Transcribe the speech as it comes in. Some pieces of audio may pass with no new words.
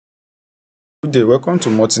Good day, welcome to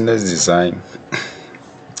Multilevel Design.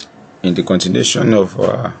 In the continuation of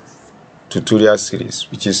our tutorial series,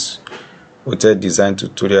 which is Hotel Design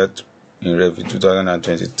Tutorial in Revit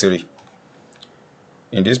 2023.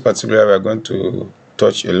 In this particular, we are going to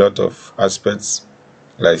touch a lot of aspects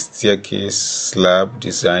like staircase, slab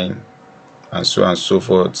design, and so on and so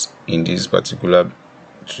forth in this particular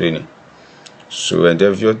training. So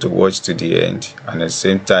endeavor to watch to the end, and at the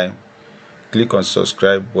same time, click on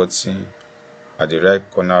subscribe button at the right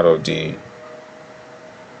corner of the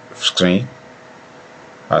screen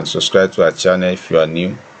and subscribe to our channel if you are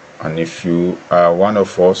new, and if you are one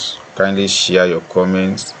of us, kindly share your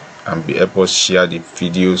comments and help us share the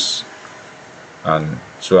videos and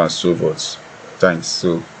so on and so forth. Thanks.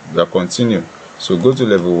 So we'll continue. So go to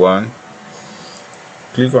level 1,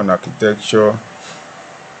 click on architecture,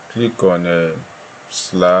 click on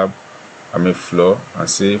floor, and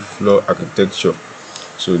say floor architecture.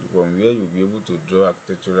 So from where you'll be able to draw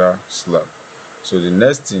architectural slab. So the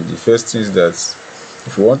first thing is that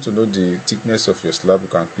if you want to know the thickness of your slab, you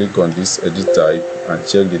can click on this edit type and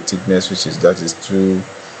check the thickness, which is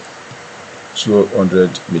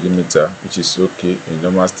 200 millimeter, which is okay in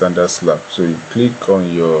normal standard slab. So you click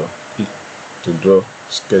on your pick to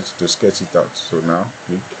sketch it out. So now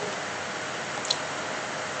click.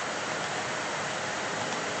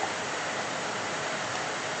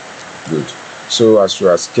 Good. So as you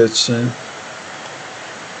are sketching,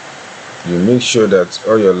 you make sure that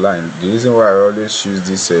all your line, the reason why I always use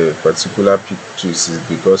this particular pick twist is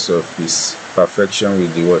because of its perfection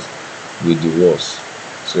with the walls.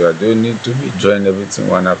 So I don't need to be drawing everything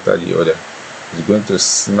one after the other. It's going to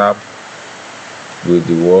snap with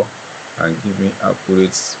the wall and give me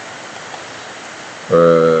accurate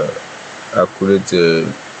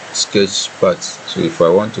sketch part. So if I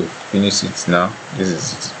want to finish it now, this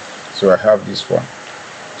is it. So I have this one.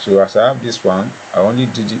 So as I have this one, I only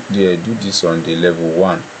do this on the level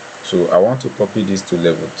 1. So I want to copy this to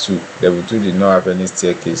level 2. Level 2 did not have any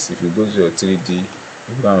staircase. If you go to your 3D,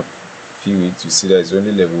 you can view it, you see that it's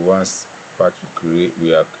only level 1's part we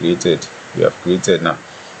have created now.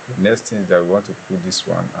 The next thing is that we want to put this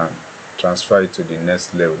one and transfer it to the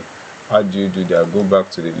next level. How do you do that? Go back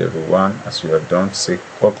to the level 1 as you have done, say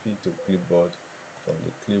copy to clipboard. From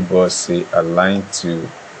the clipboard, say align to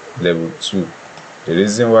level 2. The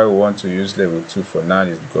reason why we want to use level 2 for now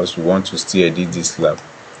is because we want to still edit this slab.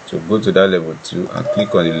 So go to that level 2 and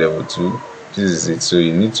click on the level 2. This is it. So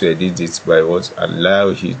you need to edit it by what allow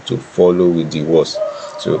it to follow with the walls.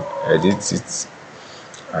 So edit it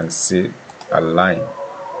and say align.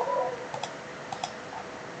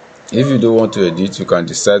 If you don't want to edit, you can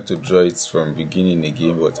decide to draw it from beginning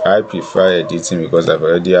again, but I prefer editing because I've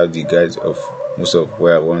already have the guide of most of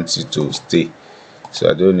where I want it to stay. So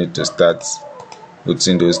I don't need to start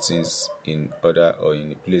putting those things in order or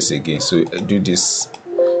in place again. So do this.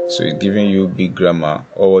 So it's giving you big grammar.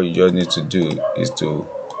 All what you just need to do is to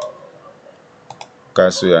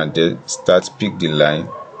cancel and then pick the line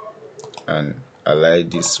and align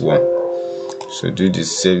this one. So do the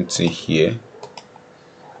same thing here.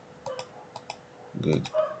 Good.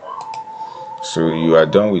 So you are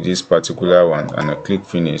done with this particular one, and I click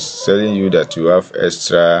finish, telling you that you have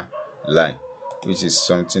extra line, which is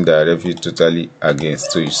something that Revit totally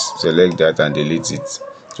against. So you select that and delete it.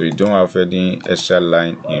 So you don't have any extra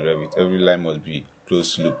line in Revit. Every line must be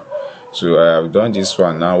closed loop. So I have done this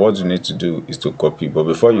one. Now what you need to do is to copy. But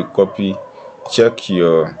before you copy, check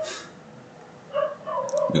your,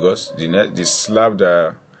 because the slab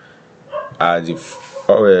that are the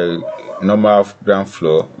normal ground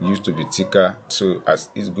floor used to be thicker, so as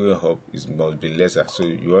it's going up it must be lesser. So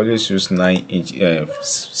you always use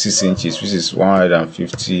 6 inches, which is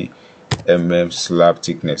 150 mm slab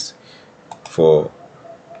thickness for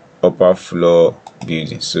upper floor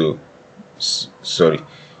building. So sorry,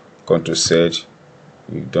 Ctrl Z,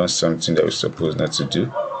 we've done something that we're supposed not to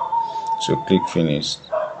do. So click finish.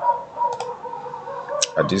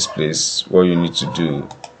 At this place, what you need to do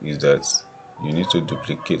is that you need to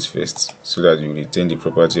duplicate first so that you retain the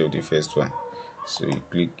property of the first one. So you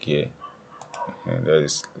click here, and that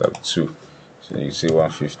is level 2. So you say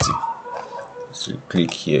 150. So you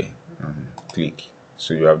click here and click.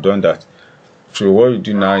 So you have done that. So what you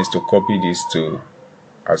do now is to copy this to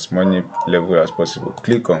as many levels as possible.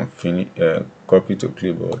 Click on finish, copy to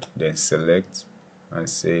clipboard, then select and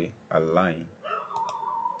say align.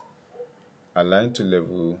 Align to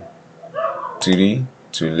level 3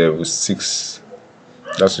 to level 6.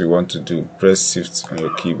 That's what you want to do. Press shift on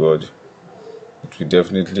your keyboard, it will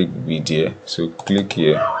definitely be there. So click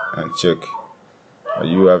here and check, are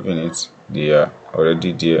you having it? They are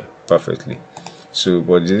already there perfectly. So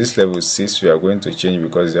but this level 6 we are going to change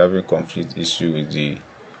because they're having conflict issue with the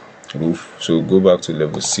roof. So go back to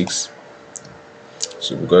level 6.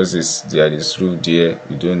 So because there is roof there,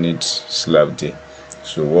 you don't need slab there.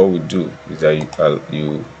 So what we do is that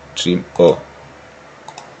you trim all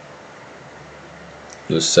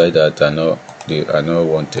those sides that are not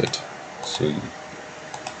wanted. So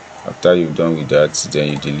after you've done with that,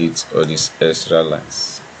 then you delete all these extra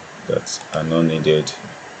lines that are not needed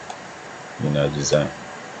in our design.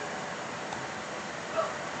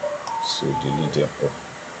 So delete them all.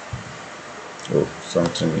 Oh,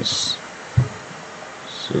 something is.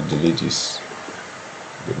 So delete this.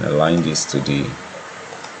 Then align this to the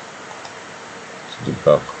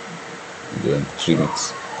back. Then trim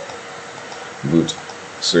it. Good.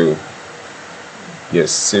 So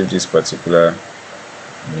yes, save this particular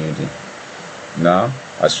building. Now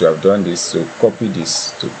as you have done this, so copy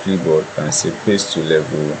this to clipboard and say paste it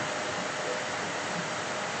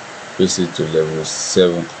to level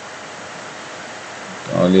 7.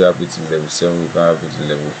 Only have it in level 7, we can't have it in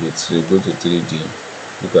level 8. So you go to 3D,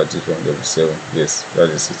 look at it from level 7. Yes, that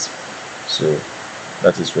is it. So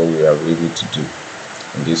that is what we are able to do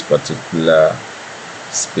in this particular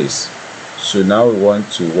space. So now we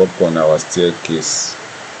want to work on our staircase.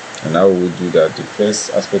 And how we will do that? The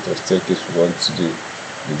first aspect of staircase we want to do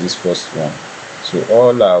is this first one. So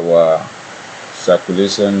all our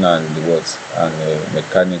circulation and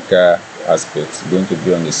mechanical aspects going to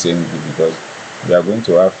be on the same group, because we are going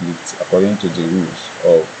to have lift according to the rules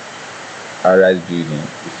of high-rise building.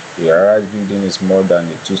 If a high-rise building is more than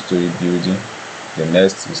a 2-story building, the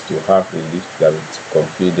next is to have a lift that will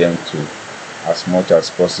convey them to as much as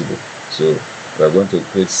possible. So we are going to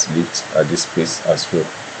create lift at this space as well.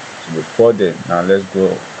 So before then, now let's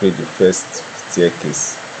go create the first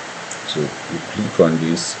staircase. So you click on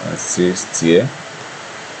this and say stair.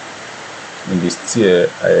 In the stair,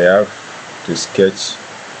 I have to sketch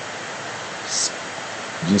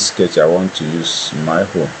this sketch. I want to use my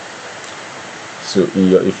home. So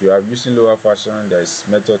if you are using lower fashion, there is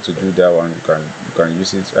method to do that one. You can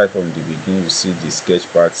use it right from the beginning. You see the sketch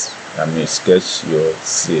parts. Sketch your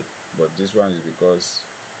stair. But this one is because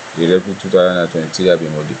the Revit 2023 have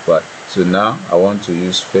been modified. So now I want to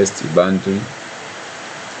use first the boundary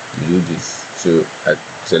to do this. So I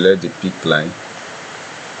select the peak line.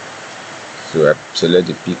 So I select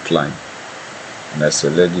the peak line and I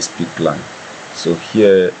select this peak line. So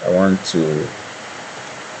here I want to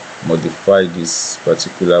modify this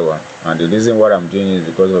particular one, and the reason why I'm doing it is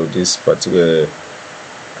because of this particular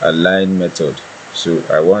align method. So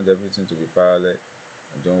I want everything to be parallel.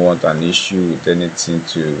 I don't want an issue with anything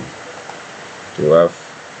to have.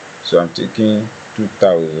 So I'm taking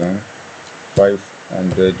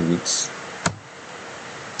 2500 widths.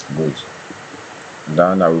 Good.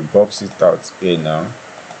 Now I will box it out here now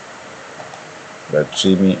by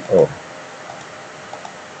trimming up.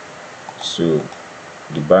 So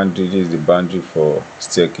the boundary is the boundary for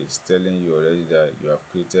staircase, telling you already that you have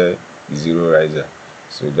created a 0 riser.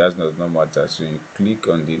 So that does not matter. So you click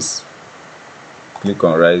on this, click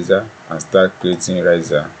on riser and start creating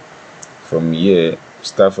riser. From here,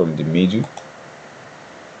 start from the middle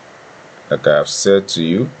like I have said to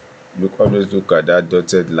you. Always look at that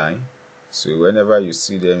dotted line. So whenever you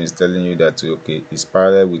see them, it's telling you that okay, it's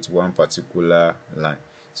parallel with one particular line.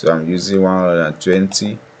 So I'm using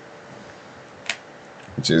 120,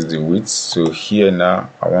 which is the width. So here now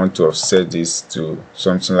I want to offset this to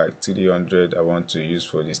something like 300. I want to use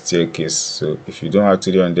for the staircase. So if you don't have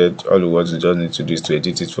 300, all you just need to do is to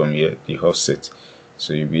edit it from here, the offset.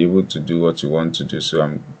 So you'll be able to do what you want to do. So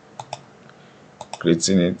I'm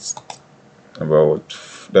creating it about,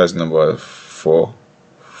 that's number 4,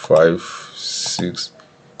 5, 6,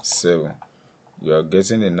 7. You are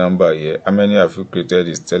getting the number here. How many have you created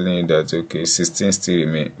is telling you that okay, 16 still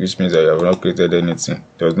remain, which means that you have not created anything.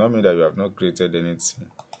 Does not mean that you have not created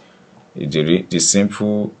anything. The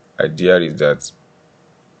simple idea is that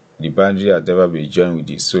the boundary has never been joined with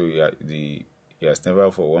this, so it has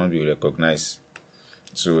never for one been recognized.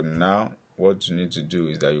 So now what you need to do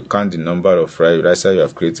is that you count the number of risers you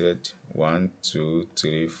have created. 1, 2,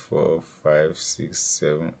 3, 4, 5, 6,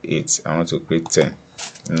 7, 8. I want to create 10,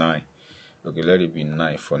 9. Okay, let it be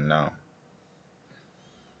 9 for now.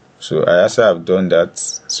 So I also have done that.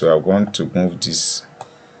 So I want to move this,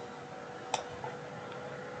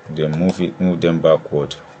 then move them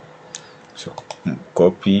backward. So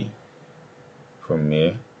copy from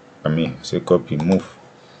here. Copy, move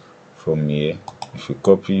from here. If you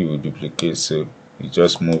copy, you will duplicate. So you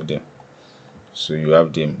just move them. So you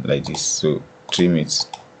have them like this. So trim it.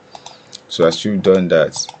 So as you've done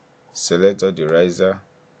that, select all the riser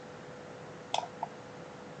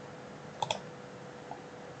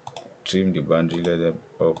trim the boundary, let them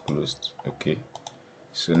all closed. Okay,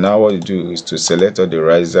 so now what you do is to select all the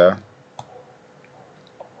riser.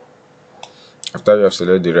 After you have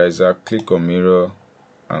selected the riser, click on mirror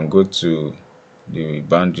and go to the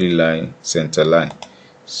boundary line, center line.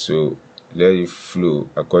 So let it flow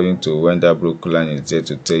according to when that broken line is there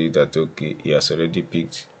to tell you that okay, it has already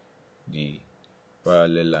picked the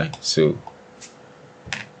parallel line. So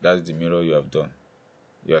that's the mirror you have done.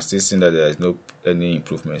 You are still seeing that there is no any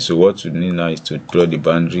improvement. So what you need now is to draw the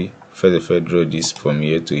boundary. First draw this from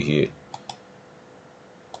here to here,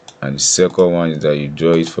 and the second one is that you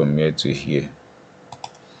draw it from here to here.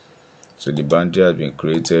 So the boundary has been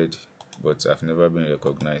created, but have never been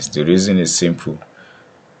recognized. The reason is simple.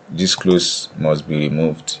 This close must be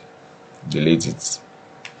removed. Delete it.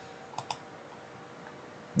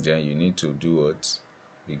 Then you need to do what?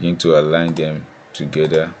 Begin to align them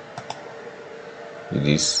together with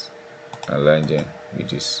this. Align them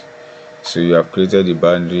with this. So you have created the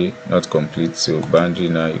boundary, not complete. So boundary,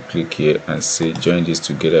 now you click here and say join this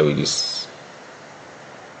together with this.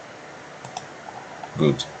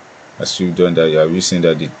 Good. As you've done that, you are seeing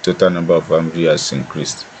that the total number of boundary has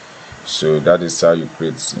increased. So that is how you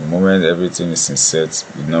create. The moment everything is inset,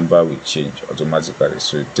 the number will change automatically.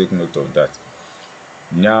 So take note of that.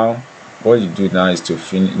 Now what you do now is to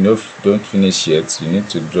finish. No, don't finish yet. You need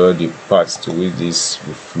to draw the parts to which this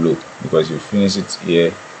will flow, because you finish it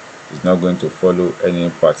here, it's not going to follow any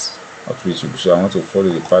parts of which you. So I want to follow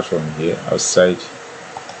the part from here outside,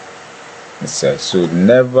 inside. So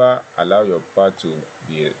never allow your part to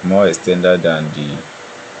be more extended than the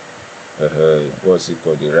what's it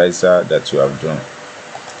called, the riser that you have drawn.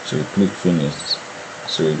 So you click finish.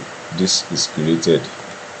 So this is created.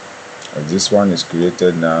 As this one is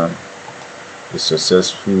created now, a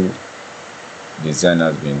successful design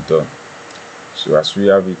has been done. So as we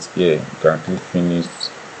have it here, you can click finish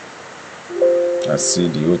and see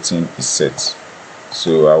the whole thing is set.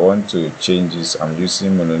 So I want to change this. I'm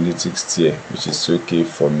using monolithic stair, which is okay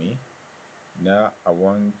for me. Now I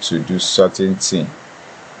want to do certain thing.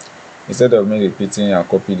 Instead of me repeating and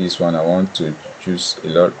copy this one, I want to choose a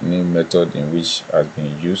lot new method in which has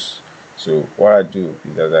been used. So what I do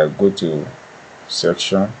is that I go to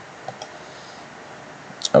section.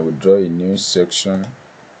 I will draw a new section.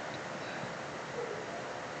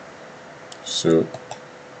 So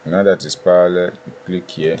now that is parallel, you click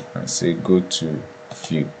here and say go to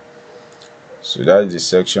view. So that is the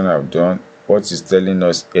section I've done. What is telling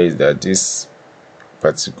us here is that this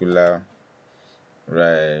particular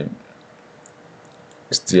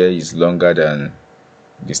stair is longer than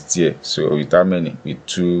the stair. So with how many? With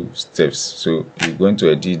 2 steps. So you're going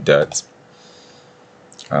to edit that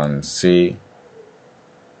and say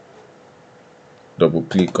double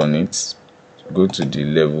click on it, go to the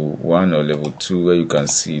level 1 or level 2 where you can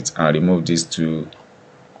see it, and remove these two,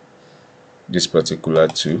 this particular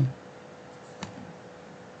 2,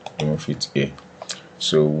 remove it here.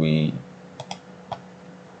 So we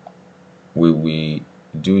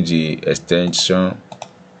do the extension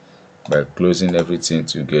by closing everything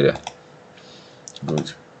together.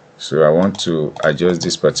 Good. So I want to adjust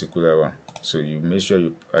this particular one, so you make sure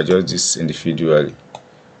you adjust this individually.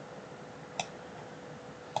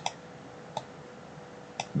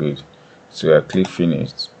 Good. So I click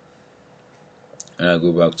finish and I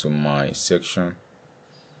go back to my section,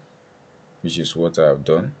 which is what I have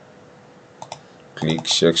done. Click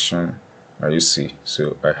section, and you see,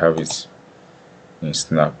 so I have it in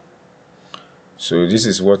snap. So this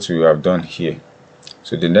is what we have done here.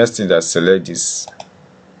 So the next thing, that select this.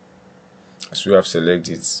 As we have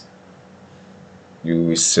selected it, you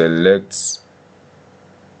will select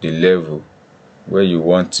the level where you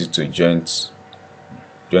want it to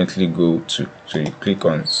jointly go to. So you click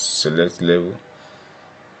on select level.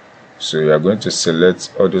 So you are going to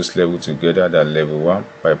select all those levels together, that level 1,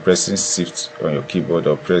 by pressing shift on your keyboard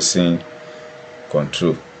or pressing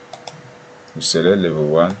control. You select level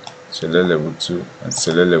 1, select level 2, and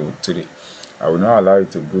select level 3. I will not allow you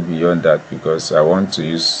to go beyond that because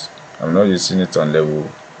I'm not using it on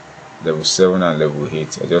level 7 and level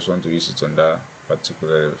 8. I just want to use it on that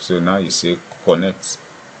particular level. So now you say connect.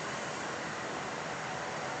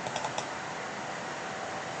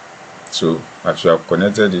 So as you have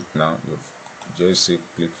connected it, now you just say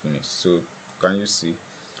click finish. So can you see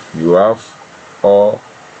you have all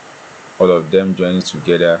of them joining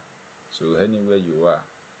together? So anywhere you are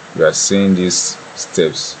seeing these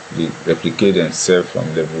steps, they replicate themselves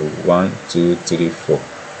from level 1, 2, 3, 4.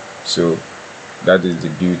 So that is the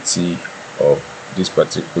beauty of this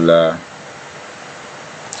particular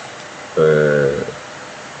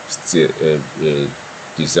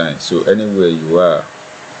design. So anywhere you are,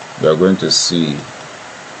 you are going to see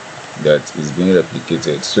that is being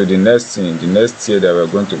replicated. So the next stair that we're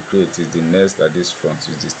going to create is the next at this front,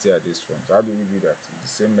 is the stair at this front. How do we do that? The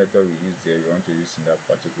same method we use there, we want to use in that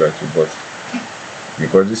particular tool, but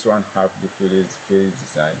because this one have the phase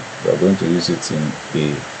design, we are going to use it in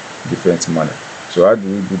a different manner. So how do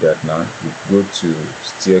we do that now? We go to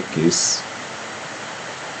staircase,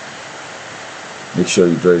 make sure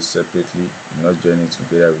you draw it separately, not join it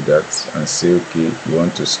together with that, and say okay, you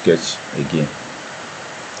want to sketch again.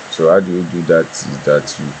 So how do you do that? Is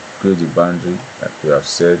that you create the boundary like we have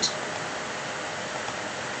said.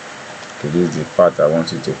 Okay, this is the path I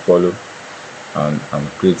want you to follow, and I'm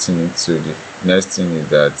creating it. So the next thing is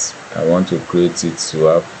that I want to create it to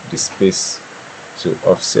have the space. So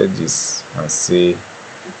offset this and say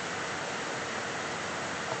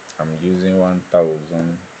I'm using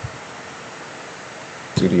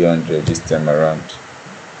 1300 this time around.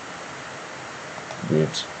 Good.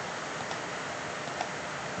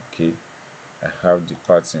 Okay, I have the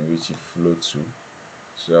parts in which it flow to.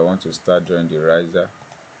 So I want to start drawing the riser.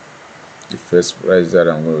 The first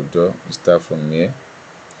riser I'm going to draw, we start from here.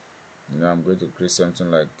 Now I'm going to create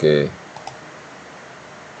something like 20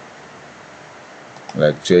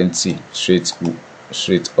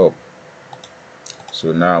 straight up.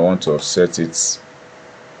 So now I want to offset it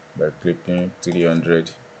by clicking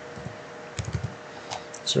 300.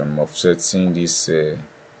 So I'm offsetting this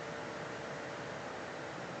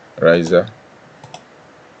riser.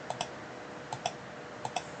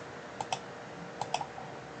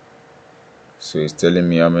 So it's telling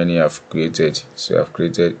me how many I've created. So I've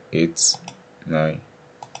created 8, 9,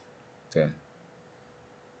 10,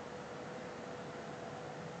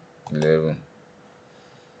 11.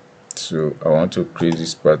 So I want to create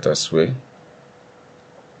this part as well.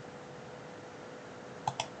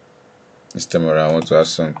 This time around I want to add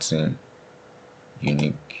something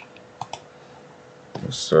unique.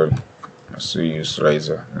 Sorry, I still use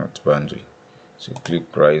riser, not boundary. So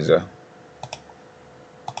click riser.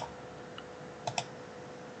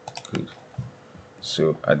 Good.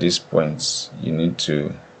 So at this point you need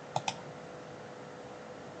to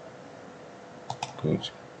good.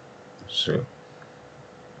 So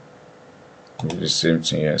do the same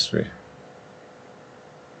thing as well.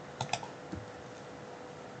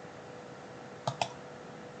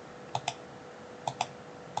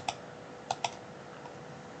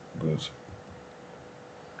 Good.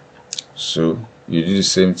 So you do the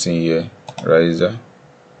same thing here, riser.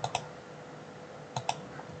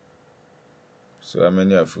 So how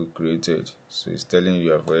many have we created? So it's telling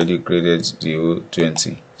you have already created the whole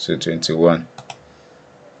 20. So 21,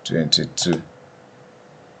 22,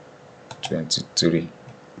 23.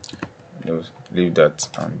 No, leave that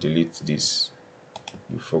and delete this.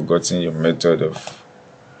 You've forgotten your method of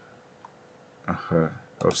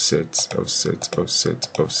offset.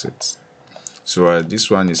 So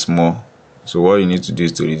this one is more. So what you need to do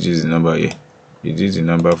is to reduce the number here. Reduce the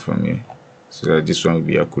number from here so that this one will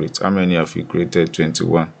be accurate. How many have you created?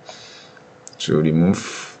 21. So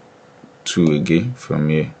remove 2 again from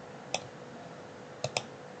here.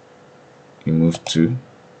 Remove 2.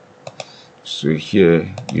 So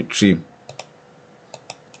here you trim.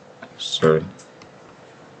 Sorry.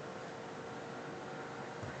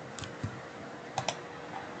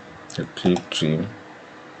 So click trim.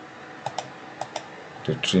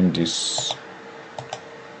 To trim this.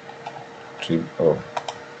 Trim all.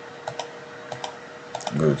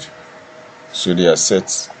 Good. So they are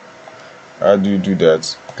set. How do you do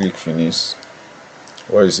that? Click finish.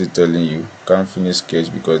 What is it telling you? Can't finish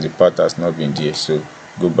sketch because the part has not been there. So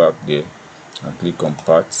go back there and click on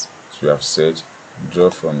parts. So we have said draw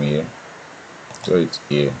from here, draw it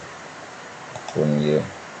here, from here,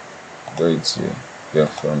 draw it here, then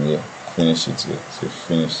from here, finish it here. So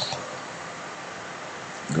finish.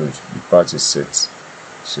 Good. The part is set.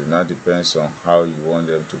 So now depends on how you want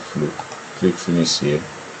them to flow. Click finish here.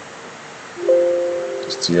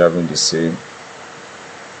 Still having the same.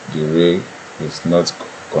 The ray is not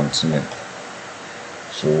continue.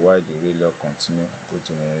 So why the ray not continue? Go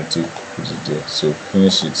to magnetic, put it there. So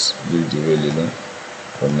finish it. Leave the ray alone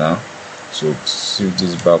for now. So shift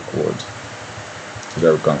this backward so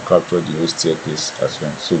that we can capture the whole staircase as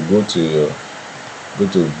well. So go to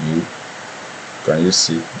view. Can you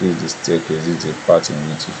see this is the staircase? This is the part in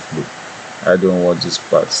which it flow. I don't want this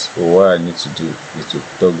part. So what I need to do is to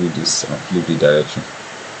toggle this and flip the direction.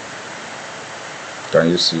 Can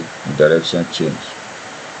you see the direction change?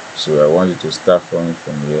 So I want you to start from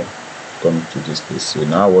here, come to this place. So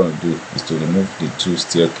now what I want to do is to remove the 2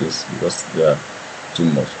 staircases because they are too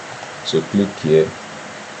much. So click here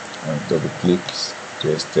and double click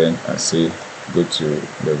to extend and say go to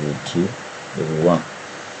level 2, level 1,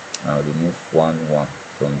 and remove 1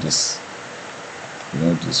 from this.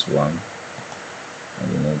 Remove this one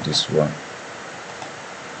and remove this one.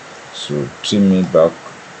 So trim it back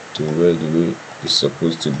to where the way it's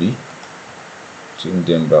supposed to be. Trim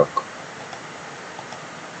them back.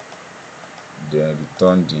 Then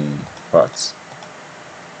return the parts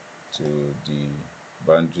to the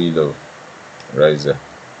boundary of riser.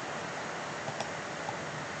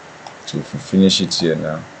 So if we finish it here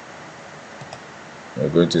now, we're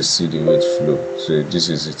going to see the way it flow. So this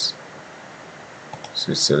is it.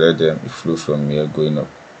 So select them, it flow from here going up.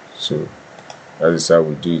 So that is how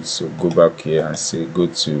we do it. So go back here and say go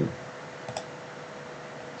to.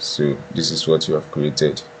 So this is what you have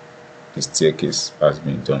created. The staircase has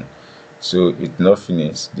been done. So it's not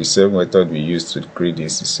finished. The same method we used to create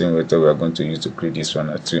this, the same method we are going to use to create this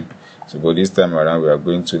one too. So but this time around we are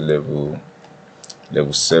going to level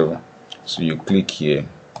 7. So you click here,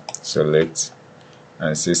 select,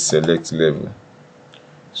 and say select level.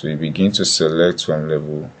 So you begin to select from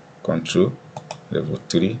level control, level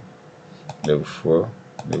 3, level 4,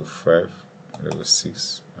 level 5, level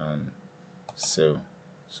 6, and 7.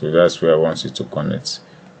 So that's where I want you to connect.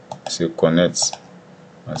 Say connect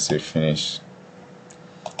and say finish.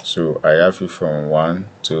 So I have it from 1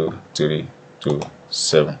 to 3 to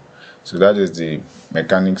 7. So that is the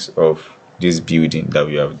mechanics of this building that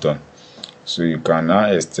we have done. So you can now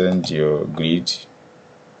extend your grid,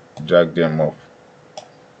 drag them up.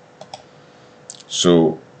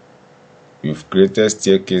 So you've created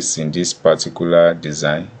staircase in this particular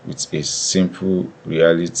design with a simple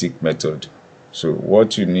realistic method. So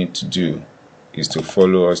what you need to do is to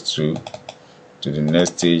follow us through to the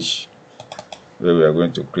next stage where we are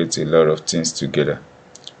going to create a lot of things together.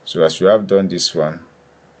 So as you have done this one,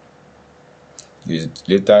 you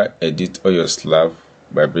later edit all your slab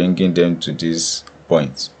by bringing them to this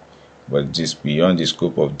point, but this beyond the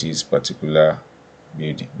scope of this particular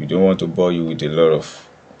building. We don't want to bore you with a lot of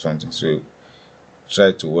something, so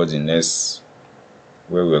try towards the next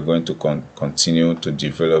where we are going to continue to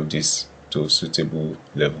develop this to a suitable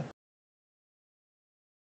level.